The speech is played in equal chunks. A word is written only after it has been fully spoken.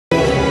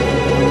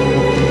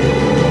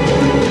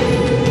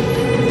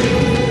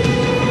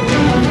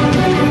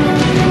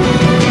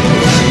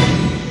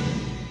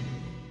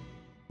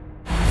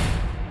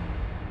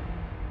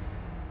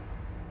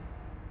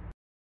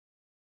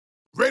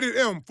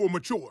M for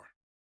mature.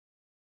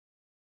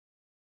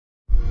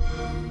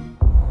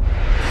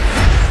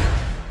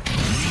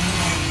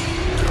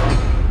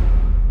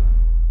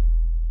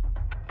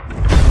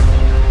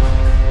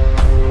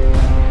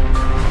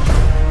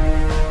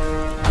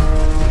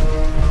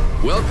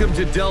 Welcome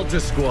to Delta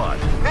Squad.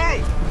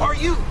 Hey, are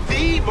you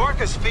the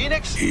Marcus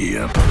Phoenix?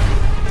 Yep.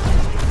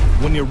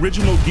 When the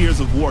original Gears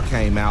of War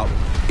came out,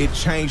 it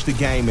changed the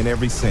game in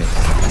every sense.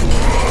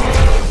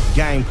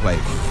 Gameplay,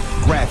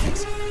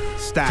 graphics,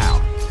 style,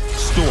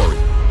 story.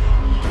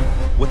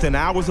 Within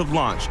hours of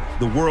launch,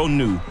 the world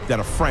knew that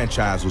a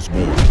franchise was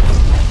born.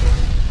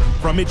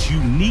 From its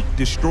unique,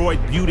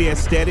 destroyed beauty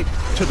aesthetic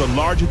to the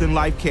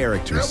larger-than-life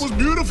characters. That was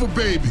beautiful,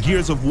 baby.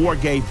 Gears of War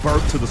gave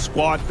birth to the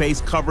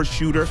squad-based cover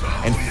shooter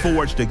and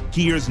forged a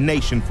Gears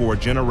nation for a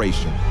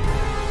generation.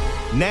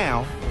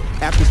 Now,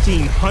 after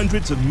seeing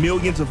hundreds of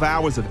millions of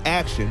hours of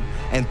action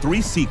and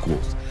 3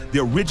 sequels, the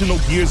original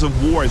Gears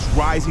of War is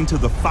rising to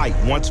the fight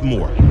once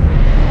more.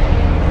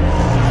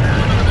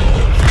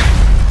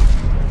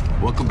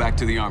 Welcome back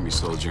to the Army,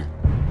 soldier.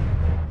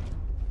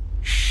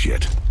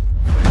 Shit.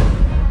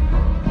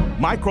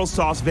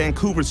 Microsoft's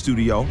Vancouver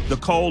studio, The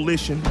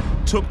Coalition,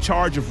 took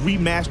charge of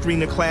remastering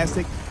the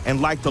classic,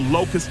 and like the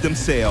Locusts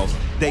themselves,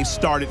 they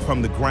started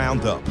from the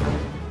ground up.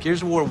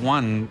 Gears of War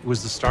 1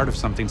 was the start of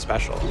something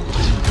special.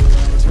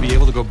 To be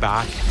able to go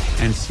back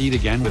and see it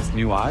again with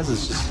new eyes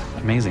is just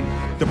amazing.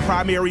 The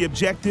primary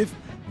objective?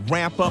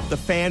 Ramp up the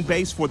fan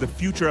base for the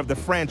future of the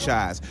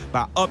franchise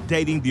by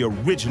updating the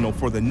original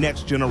for the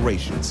next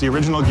generation. It's the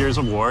original Gears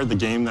of War, the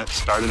game that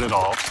started it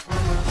all.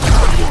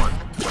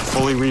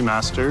 Fully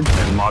remastered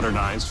and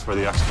modernized for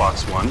the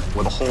Xbox One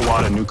with a whole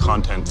lot of new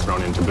content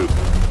thrown into boot.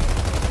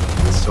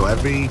 So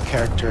every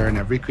character and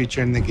every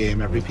creature in the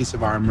game, every piece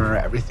of armor,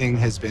 everything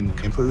has been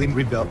completely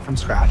rebuilt from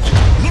scratch.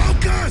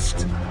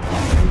 Locust!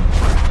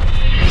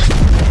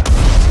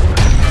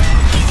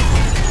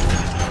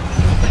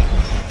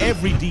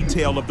 Every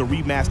detail of the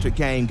remastered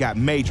game got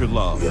major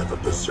love. We have a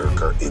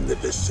berserker in the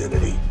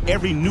vicinity.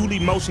 Every newly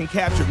motion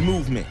captured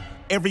movement,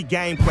 every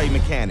gameplay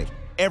mechanic,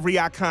 every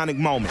iconic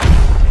moment.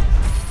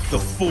 The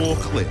full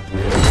clip.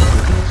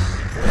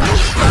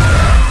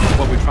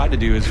 What we tried to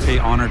do is pay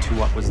honor to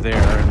what was there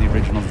and the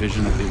original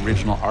vision that the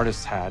original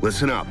artists had.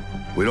 Listen up.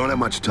 We don't have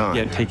much time.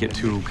 Yet take it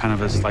to kind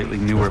of a slightly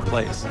newer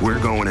place. We're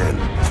going in.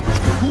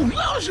 Who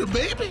loves you,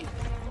 baby?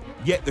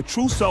 Yet the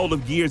true soul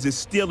of Gears is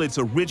still its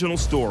original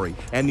story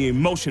and the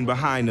emotion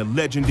behind the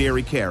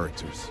legendary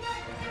characters.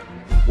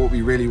 What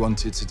we really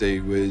wanted to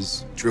do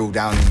was drill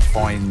down and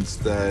find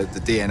the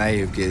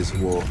DNA of Gears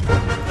of War.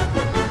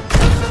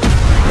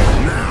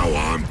 Now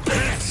I'm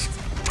pissed.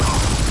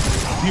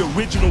 The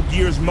original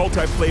Gears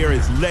multiplayer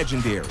is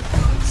legendary,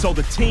 so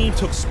the team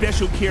took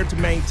special care to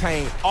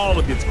maintain all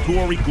of its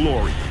gory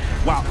glory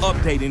while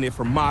updating it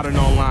for modern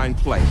online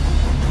play.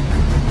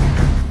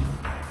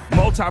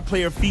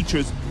 Multiplayer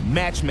features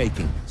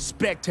matchmaking,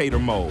 spectator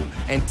mode,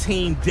 and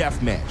team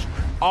deathmatch,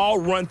 all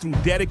run through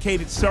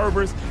dedicated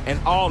servers and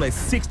all at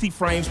 60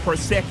 frames per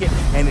second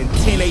and in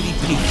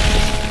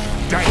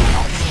 1080p.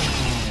 Damn!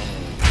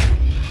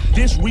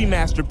 This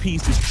remaster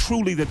piece is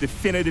truly the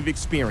definitive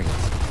experience,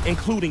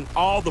 including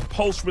all the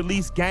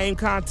post-release game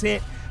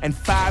content and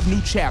 5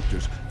 new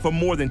chapters for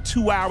more than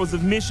 2 hours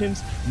of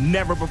missions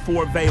never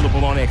before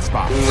available on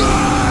Xbox.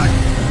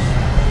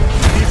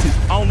 This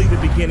is only the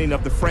beginning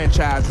of the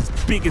franchise's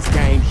biggest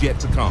games yet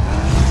to come.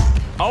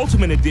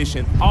 Ultimate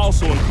Edition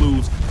also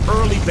includes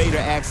early beta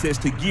access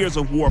to Gears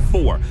of War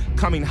 4,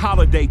 coming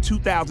holiday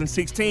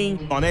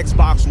 2016 on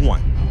Xbox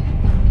One.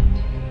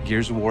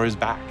 Gears of War is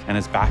back, and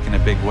it's back in a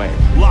big way.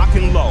 Lock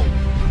and load.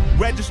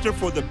 Register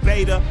for the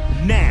beta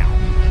now.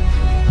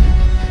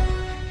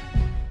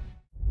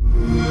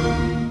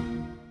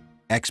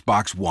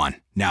 Xbox One,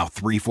 now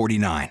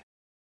 $349.